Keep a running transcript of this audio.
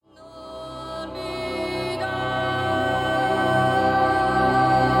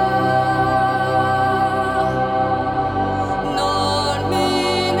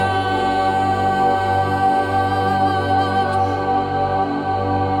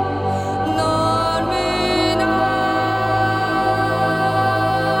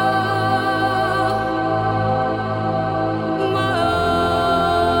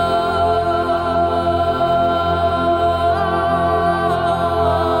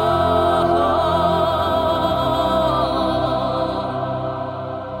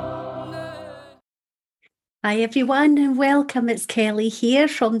Hi, everyone, and welcome. It's Kelly here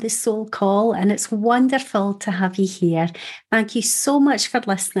from the Soul Call, and it's wonderful to have you here. Thank you so much for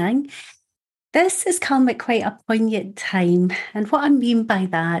listening. This has come at quite a poignant time, and what I mean by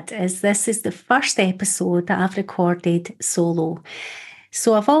that is this is the first episode that I've recorded solo.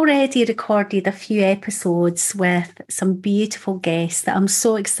 So I've already recorded a few episodes with some beautiful guests that I'm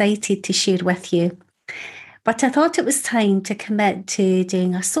so excited to share with you. But I thought it was time to commit to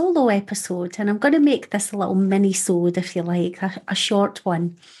doing a solo episode, and I'm going to make this a little mini-sode, if you like, a short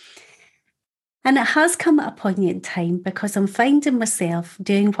one. And it has come at a poignant time because I'm finding myself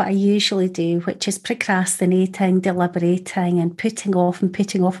doing what I usually do, which is procrastinating, deliberating, and putting off and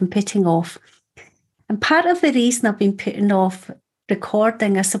putting off and putting off. And part of the reason I've been putting off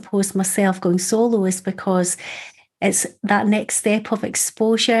recording, I suppose, myself going solo is because it's that next step of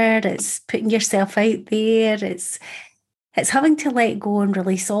exposure. It's putting yourself out there. It's having to let go and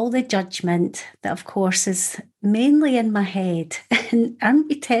release all the judgment that, of course, is mainly in my head. And aren't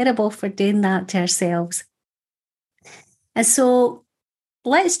we terrible for doing that to ourselves? And so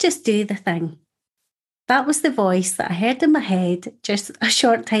let's just do the thing. That was the voice that I heard in my head just a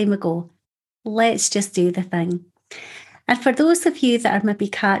short time ago. Let's just do the thing. And for those of you that are maybe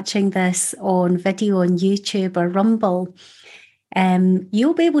catching this on video on YouTube or Rumble,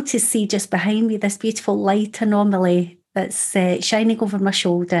 you'll be able to see just behind me this beautiful light anomaly that's shining over my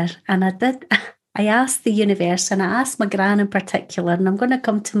shoulder. And I asked the universe, and I asked my gran in particular, and I'm going to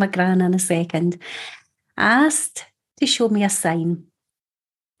come to my gran in a second. I asked to show me a sign.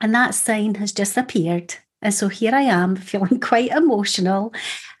 And that sign has just appeared. And so here I am feeling quite emotional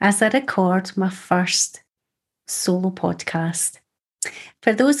as I record my first solo podcast.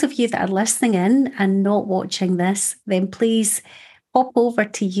 For those of you that are listening in and not watching this, then please pop over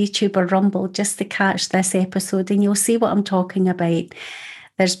to YouTube or Rumble just to catch this episode and you'll see what I'm talking about.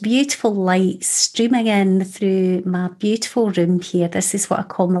 There's beautiful lights streaming in through my beautiful room here. This is what I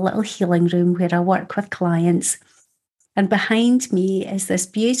call my little healing room where I work with clients. And behind me is this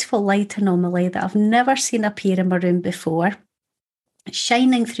beautiful light anomaly that I've never seen appear in my room before,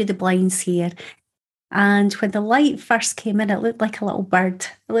 shining through the blinds here. And when the light first came in, it looked like a little bird.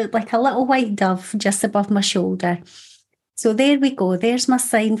 It looked like a little white dove just above my shoulder. So there we go. There's my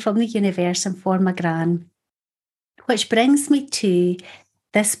sign from the universe and for my gran. Which brings me to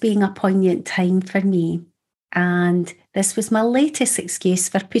this being a poignant time for me. And this was my latest excuse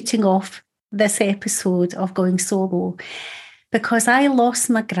for putting off this episode of going solo. Because I lost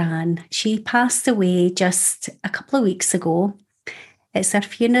my gran. She passed away just a couple of weeks ago. It's her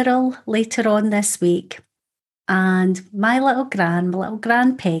funeral later on this week. And my little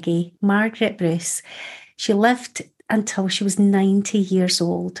gran Peggy, Margaret Bruce, she lived until she was 90 years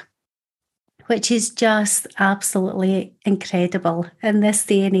old, which is just absolutely incredible in this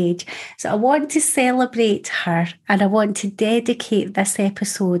day and age. So I want to celebrate her and I want to dedicate this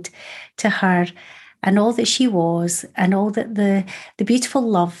episode to her and all that she was and all that the beautiful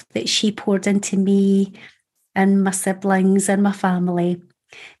love that she poured into me and my siblings and my family,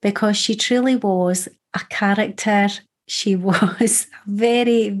 because she truly was a character. She was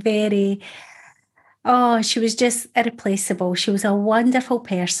very, very, she was just irreplaceable. She was a wonderful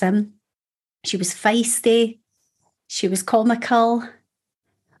person. She was feisty. She was comical,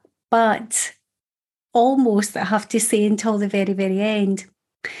 but almost, I have to say, until the very, very end.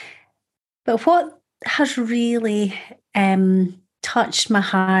 But what has really touched my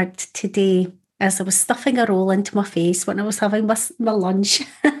heart today as I was stuffing a roll into my face when I was having my lunch.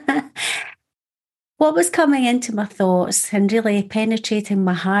 What was coming into my thoughts and really penetrating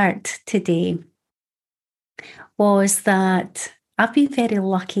my heart today was that I've been very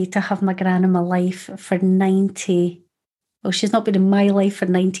lucky to have my gran in my life for 90. Well, she's not been in my life for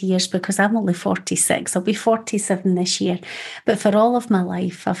 90 years because I'm only 46. I'll be 47 this year. But for all of my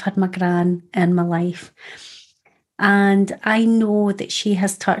life, I've had my gran in my life. And I know that she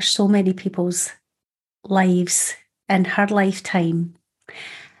has touched so many people's lives in her lifetime.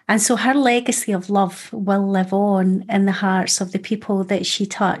 And so her legacy of love will live on in the hearts of the people that she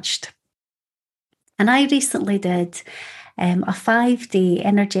touched. And I recently did a 5-day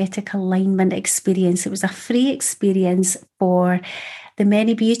energetic alignment experience. It was a free experience for the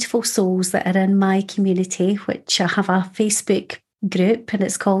many beautiful souls that are in my community, which I have a Facebook group, and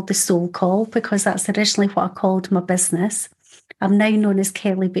it's called the Soul Call because that's originally what I called my business. I'm now known as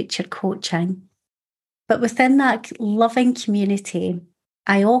Kelly Butcher Coaching. But within that loving community,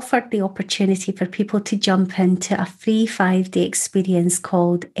 I offered the opportunity for people to jump into a free 5-day experience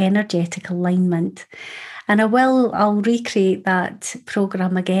called Energetic Alignment. And I'll recreate that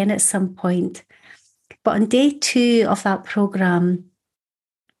program again at some point. But on day 2 of that program,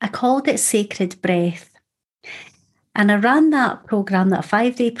 I called it Sacred Breath. And I ran that program, that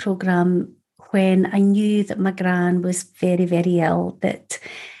 5-day program, when I knew that my gran was very, very ill, that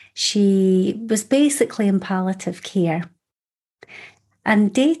she was basically in palliative care.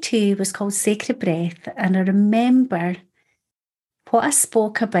 And day 2 was called Sacred Breath. And I remember what I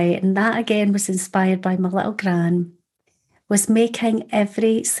spoke about, and that again was inspired by my little gran, was making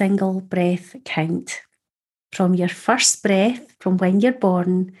every single breath count. From your first breath, from when you're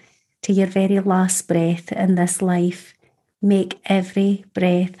born, to your very last breath in this life. Make every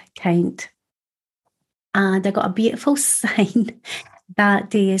breath count. And I got a beautiful sign that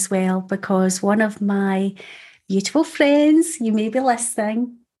day as well, because one of my beautiful friends, you may be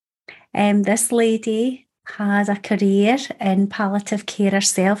listening, this lady had a career in palliative care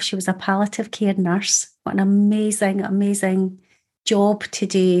herself. She was a palliative care nurse. What an amazing, amazing job to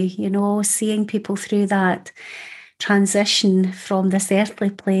do, seeing people through that transition from this earthly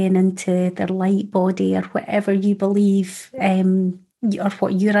plane into their light body, or whatever you believe, or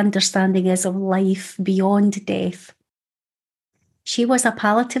what your understanding is of life beyond death. She was a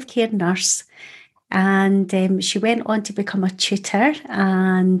palliative care nurse, and she went on to become a tutor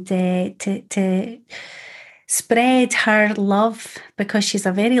and to spread her love, because she's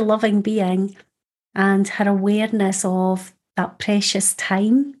a very loving being, and her awareness of that precious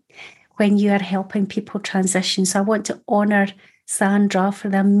time when you are helping people transition. So I want to honour Sandra for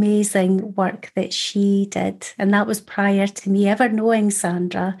the amazing work that she did. And that was prior to me ever knowing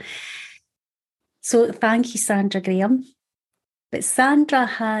Sandra. So thank you, Sandra Graham. But Sandra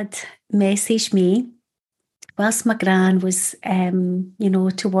had messaged me whilst my gran was,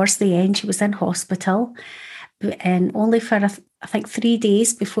 towards the end. She was in hospital, and only for, I think, 3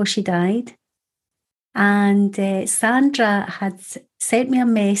 days before she died. And Sandra had sent me a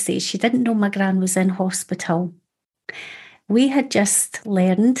message. She didn't know my gran was in hospital. We had just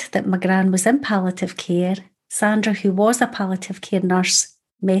learned that my gran was in palliative care. Sandra, who was a palliative care nurse,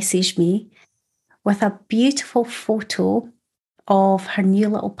 messaged me with a beautiful photo of her new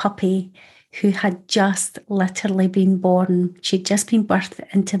little puppy who had just literally been born. She'd just been birthed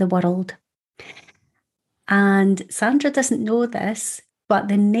into the world. And Sandra doesn't know this, but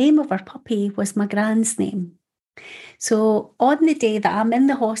the name of her puppy was my gran's name. So on the day that I'm in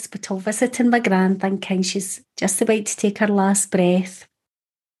the hospital visiting my gran, thinking she's just about to take her last breath,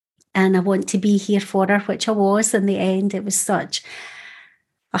 and I want to be here for her, which I was in the end. It was such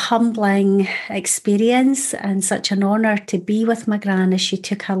a humbling experience and such an honour to be with my gran as she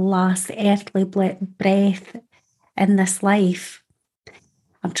took her last earthly breath in this life.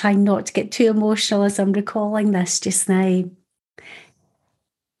 I'm trying not to get too emotional as I'm recalling this just now.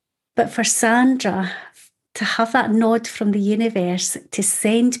 But for Sandra to have that nod from the universe to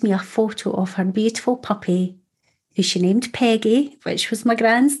send me a photo of her beautiful puppy, who she named Peggy, which was my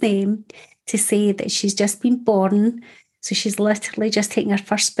gran's name, to say that she's just been born. So she's literally just taking her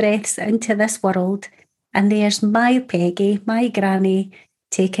first breaths into this world. And there's my Peggy, my granny,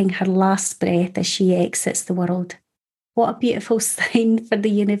 taking her last breath as she exits the world. What a beautiful sign for the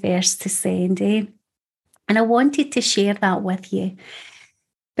universe to send, eh? And I wanted to share that with you,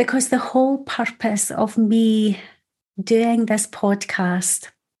 because the whole purpose of me doing this podcast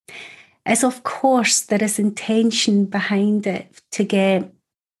is, of course, there is intention behind it to get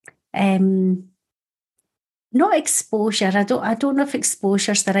not exposure. I don't know if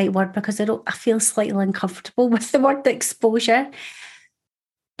exposure is the right word, because I feel slightly uncomfortable with the word exposure,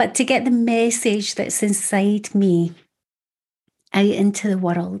 but to get the message that's inside me out into the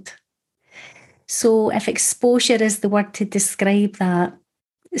world. So if exposure is the word to describe that,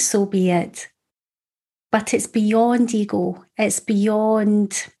 so be it. But it's beyond ego. It's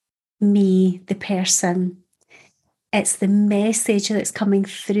beyond me, the person. It's the message that's coming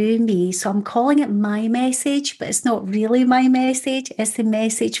through me. So I'm calling it my message, but it's not really my message. It's the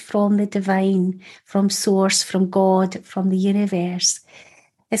message from the divine, from source, from God, from the universe.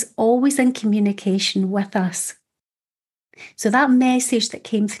 It's always in communication with us. So that message that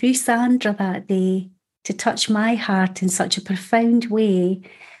came through Sandra that day to touch my heart in such a profound way,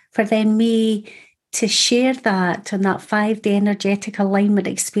 for then me to share that on that 5-day energetic alignment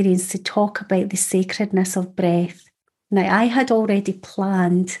experience, to talk about the sacredness of breath. Now, I had already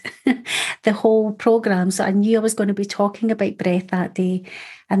planned the whole program, so I knew I was going to be talking about breath that day.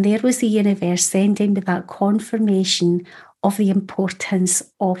 And there was the universe sending me that confirmation of the importance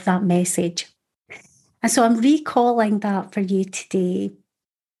of that message. And so I'm recalling that for you today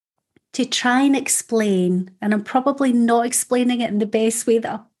to try and explain, and I'm probably not explaining it in the best way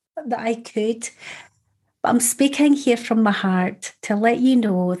that I could, but I'm speaking here from my heart to let you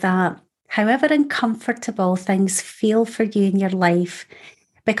know that however uncomfortable things feel for you in your life,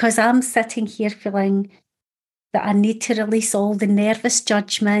 because I'm sitting here feeling that I need to release all the nervous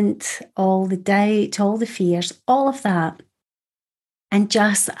judgment, all the doubt, all the fears, all of that, and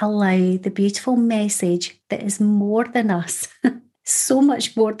just allow the beautiful message that is more than us, so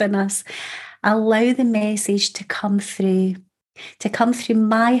much more than us. Allow the message to come through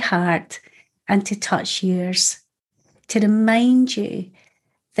my heart and to touch yours, to remind you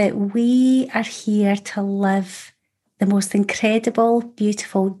that we are here to live the most incredible,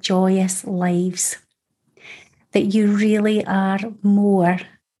 beautiful, joyous lives. That you really are more,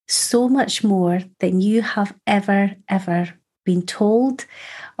 so much more than you have ever been told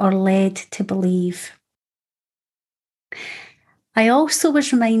or led to believe. I also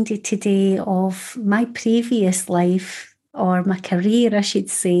was reminded today of my previous life, or my career, I should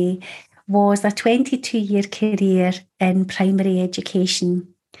say, was a 22-year career in primary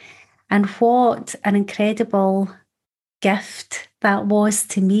education. And what an incredible gift that was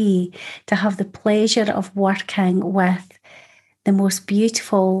to me, to have the pleasure of working with the most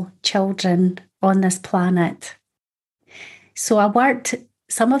beautiful children on this planet. So I worked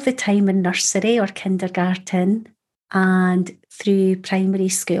some of the time in nursery or kindergarten and through primary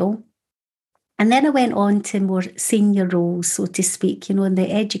school. And then I went on to more senior roles, so to speak. You know, in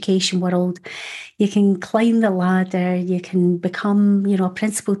the education world, you can climb the ladder, you can become, a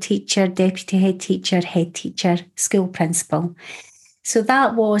principal teacher, deputy head teacher, school principal. So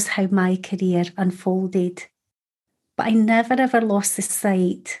that was how my career unfolded. But I never ever lost the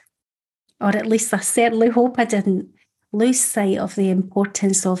sight, or at least I certainly hope I didn't lose sight of the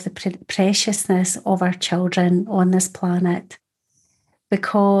importance of the preciousness of our children on this planet,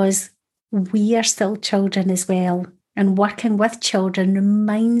 because we are still children as well. And working with children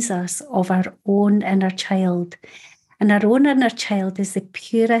reminds us of our own inner child. And our own inner child is the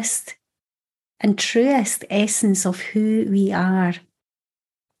purest and truest essence of who we are.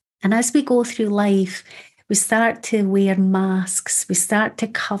 And as we go through life, we start to wear masks. We start to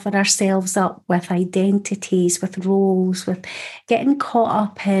cover ourselves up with identities, with roles, with getting caught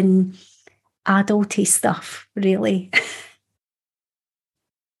up in adulty stuff, really.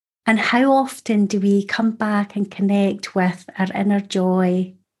 And how often do we come back and connect with our inner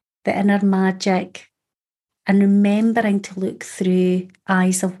joy, the inner magic, and remembering to look through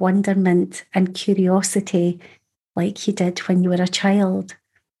eyes of wonderment and curiosity like you did when you were a child?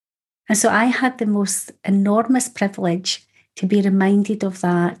 And so I had the most enormous privilege to be reminded of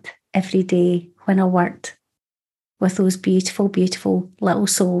that every day when I worked with those beautiful, beautiful little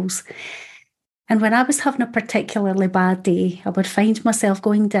souls. And when I was having a particularly bad day, I would find myself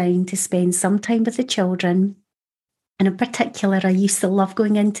going down to spend some time with the children. And in particular, I used to love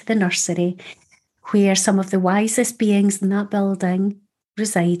going into the nursery, where some of the wisest beings in that building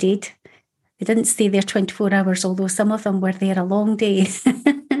resided. They didn't stay there 24 hours, although some of them were there a long day.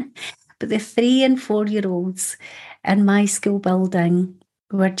 But the 3 and 4-year-olds in my school building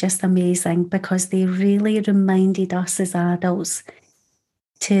were just amazing, because they really reminded us as adults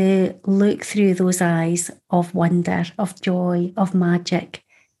to look through those eyes of wonder, of joy, of magic,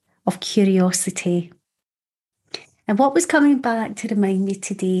 of curiosity. And what was coming back to remind me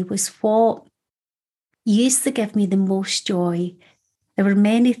today was what used to give me the most joy. There were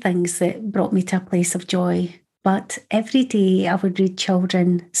many things that brought me to a place of joy, but every day I would read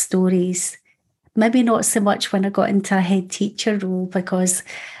children stories. Maybe not so much when I got into a head teacher role, because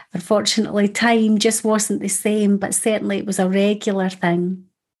unfortunately time just wasn't the same, but certainly it was a regular thing.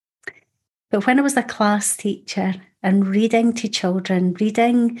 But when I was a class teacher and reading to children,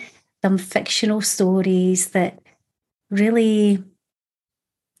 reading them fictional stories that really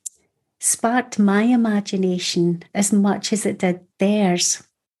sparked my imagination as much as it did theirs,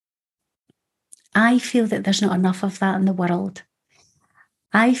 I feel that there's not enough of that in the world.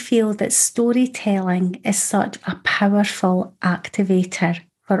 I feel that storytelling is such a powerful activator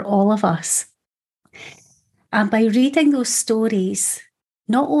for all of us. And by reading those stories,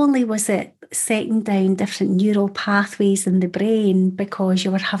 not only was it setting down different neural pathways in the brain, because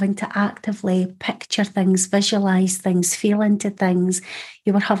you were having to actively picture things, visualize things, feel into things,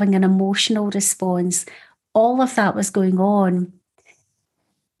 you were having an emotional response, all of that was going on,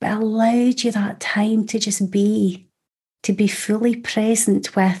 but allowed you that time to just be, to be fully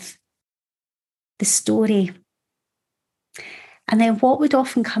present with the story. And then what would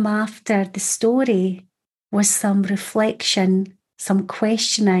often come after the story was some reflection, some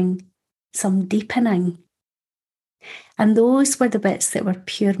questioning, some deepening. And those were the bits that were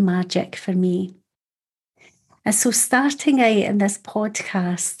pure magic for me. And so starting out in this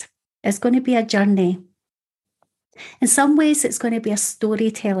podcast is going to be a journey. In some ways, it's going to be a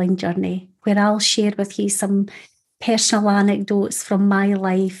storytelling journey where I'll share with you some personal anecdotes from my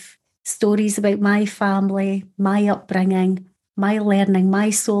life, stories about my family, my upbringing, my learning, my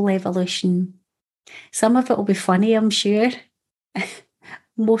soul evolution. Some of it will be funny, I'm sure,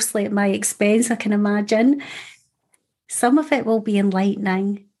 mostly at my expense, I can imagine. Some of it will be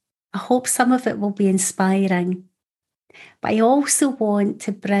enlightening. I hope some of it will be inspiring. But I also want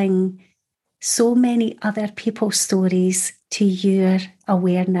to bring so many other people's stories to your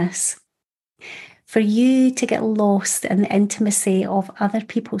awareness. For you to get lost in the intimacy of other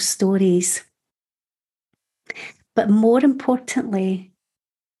people's stories. But more importantly,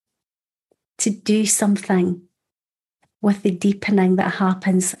 to do something with the deepening that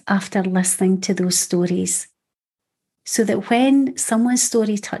happens after listening to those stories. So that when someone's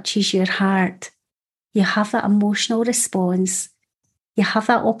story touches your heart, you have that emotional response, you have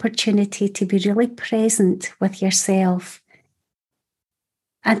that opportunity to be really present with yourself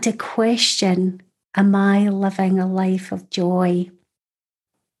and to question, am I living a life of joy?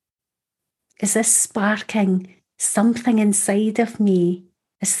 Is this sparking something inside of me?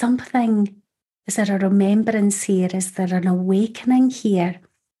 Is there a remembrance here? Is there an awakening here?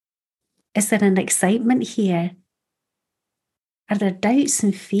 Is there an excitement here? Are there doubts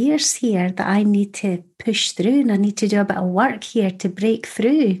and fears here that I need to push through and I need to do a bit of work here to break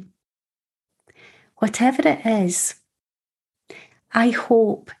through? Whatever it is, I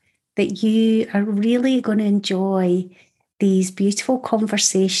hope that you are really going to enjoy these beautiful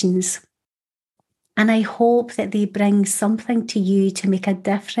conversations. And I hope that they bring something to you to make a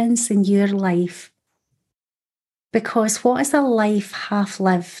difference in your life. Because what is a life half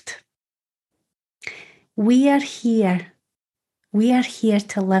lived? We are here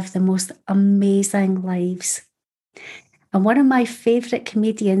to live the most amazing lives. And one of my favourite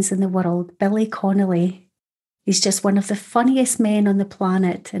comedians in the world, Billy Connolly, he's just one of the funniest men on the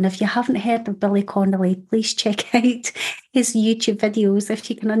planet. And if you haven't heard of Billy Connolly, please check out his YouTube videos if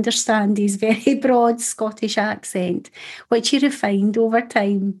you can understand his very broad Scottish accent, which he refined over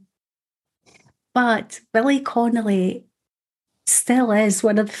time. But Billy Connolly still is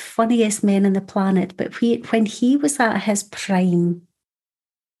one of the funniest men on the planet. But when he was at his prime,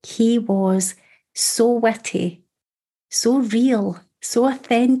 he was so witty, so real, so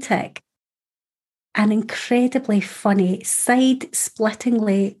authentic, and incredibly funny,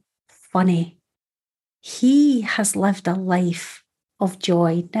 side-splittingly funny. He has lived a life of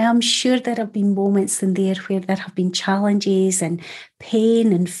joy. Now, I'm sure there have been moments in there where there have been challenges and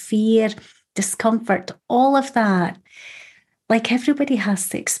pain and fear, discomfort, all of that, like everybody has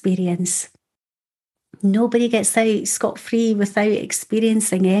to experience. Nobody gets out scot-free without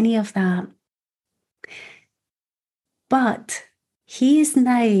experiencing any of that. But he is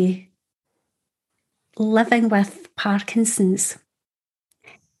now living with Parkinson's,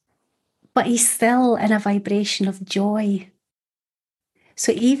 but he's still in a vibration of joy.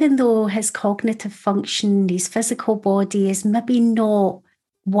 So even though his cognitive function, his physical body is maybe not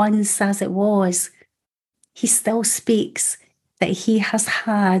once as it was, he still speaks that he has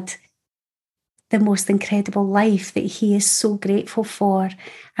had the most incredible life that he is so grateful for.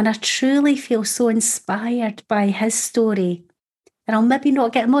 And I truly feel so inspired by his story. And I'll maybe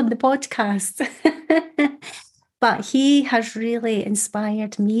not get him on the podcast, but he has really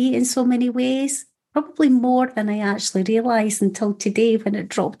inspired me in so many ways, probably more than I actually realised until today when it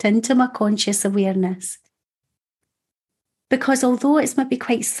dropped into my conscious awareness. Because although it's maybe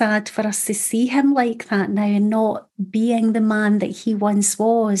quite sad for us to see him like that now and not being the man that he once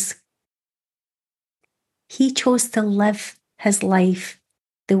was, he chose to live his life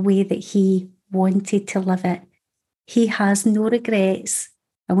the way that he wanted to live it. He has no regrets.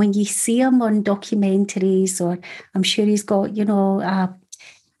 And when you see him on documentaries, or I'm sure he's got,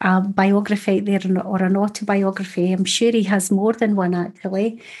 a biography out there or an autobiography, I'm sure he has more than one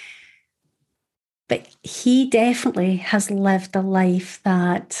actually. But he definitely has lived a life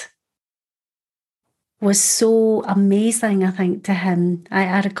that was so amazing, I think, to him.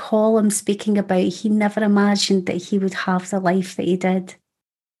 I recall him speaking about he never imagined that he would have the life that he did.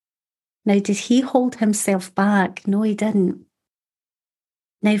 Now, did he hold himself back? No, he didn't.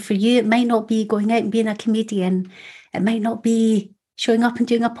 Now, for you, it might not be going out and being a comedian. It might not be showing up and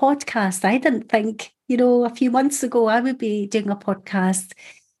doing a podcast. I didn't think, a few months ago I would be doing a podcast.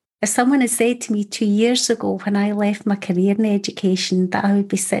 If someone had said to me 2 years ago when I left my career in education that I would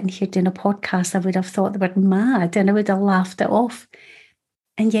be sitting here doing a podcast, I would have thought they were mad and I would have laughed it off.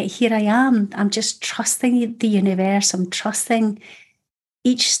 And yet here I am. I'm just trusting the universe. I'm trusting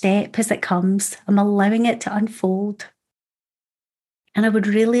each step as it comes. I'm allowing it to unfold. And I would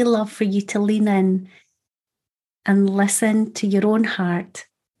really love for you to lean in and listen to your own heart,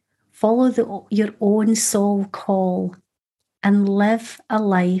 follow your own soul call, and live a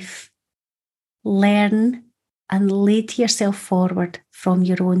life learn, and lead yourself forward from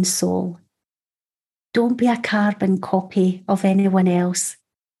your own soul. Don't be a carbon copy of anyone else.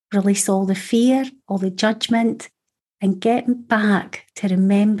 Release all the fear, all the judgment, and get back to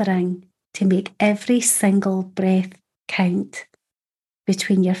remembering to make every single breath count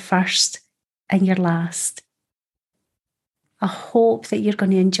between your first and your last. I hope that you're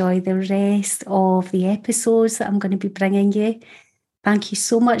going to enjoy the rest of the episodes that I'm going to be bringing you. Thank you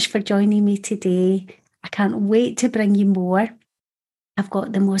so much for joining me today. I can't wait to bring you more. I've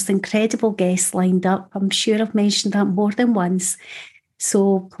got the most incredible guests lined up. I'm sure I've mentioned that more than once.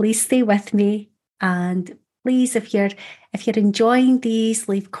 So please stay with me, and please, if you're enjoying these,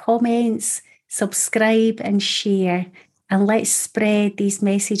 leave comments, subscribe and share, and let's spread these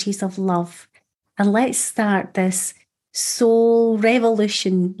messages of love, and let's start this soul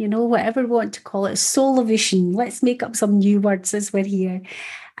revolution, whatever we want to call it, soul evolution. Let's make up some new words as we're here,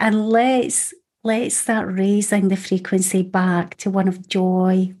 and let's start raising the frequency back to one of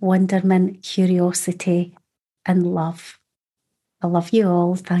joy, wonderment, curiosity, and love. I love you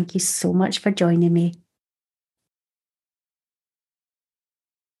all. Thank you so much for joining me.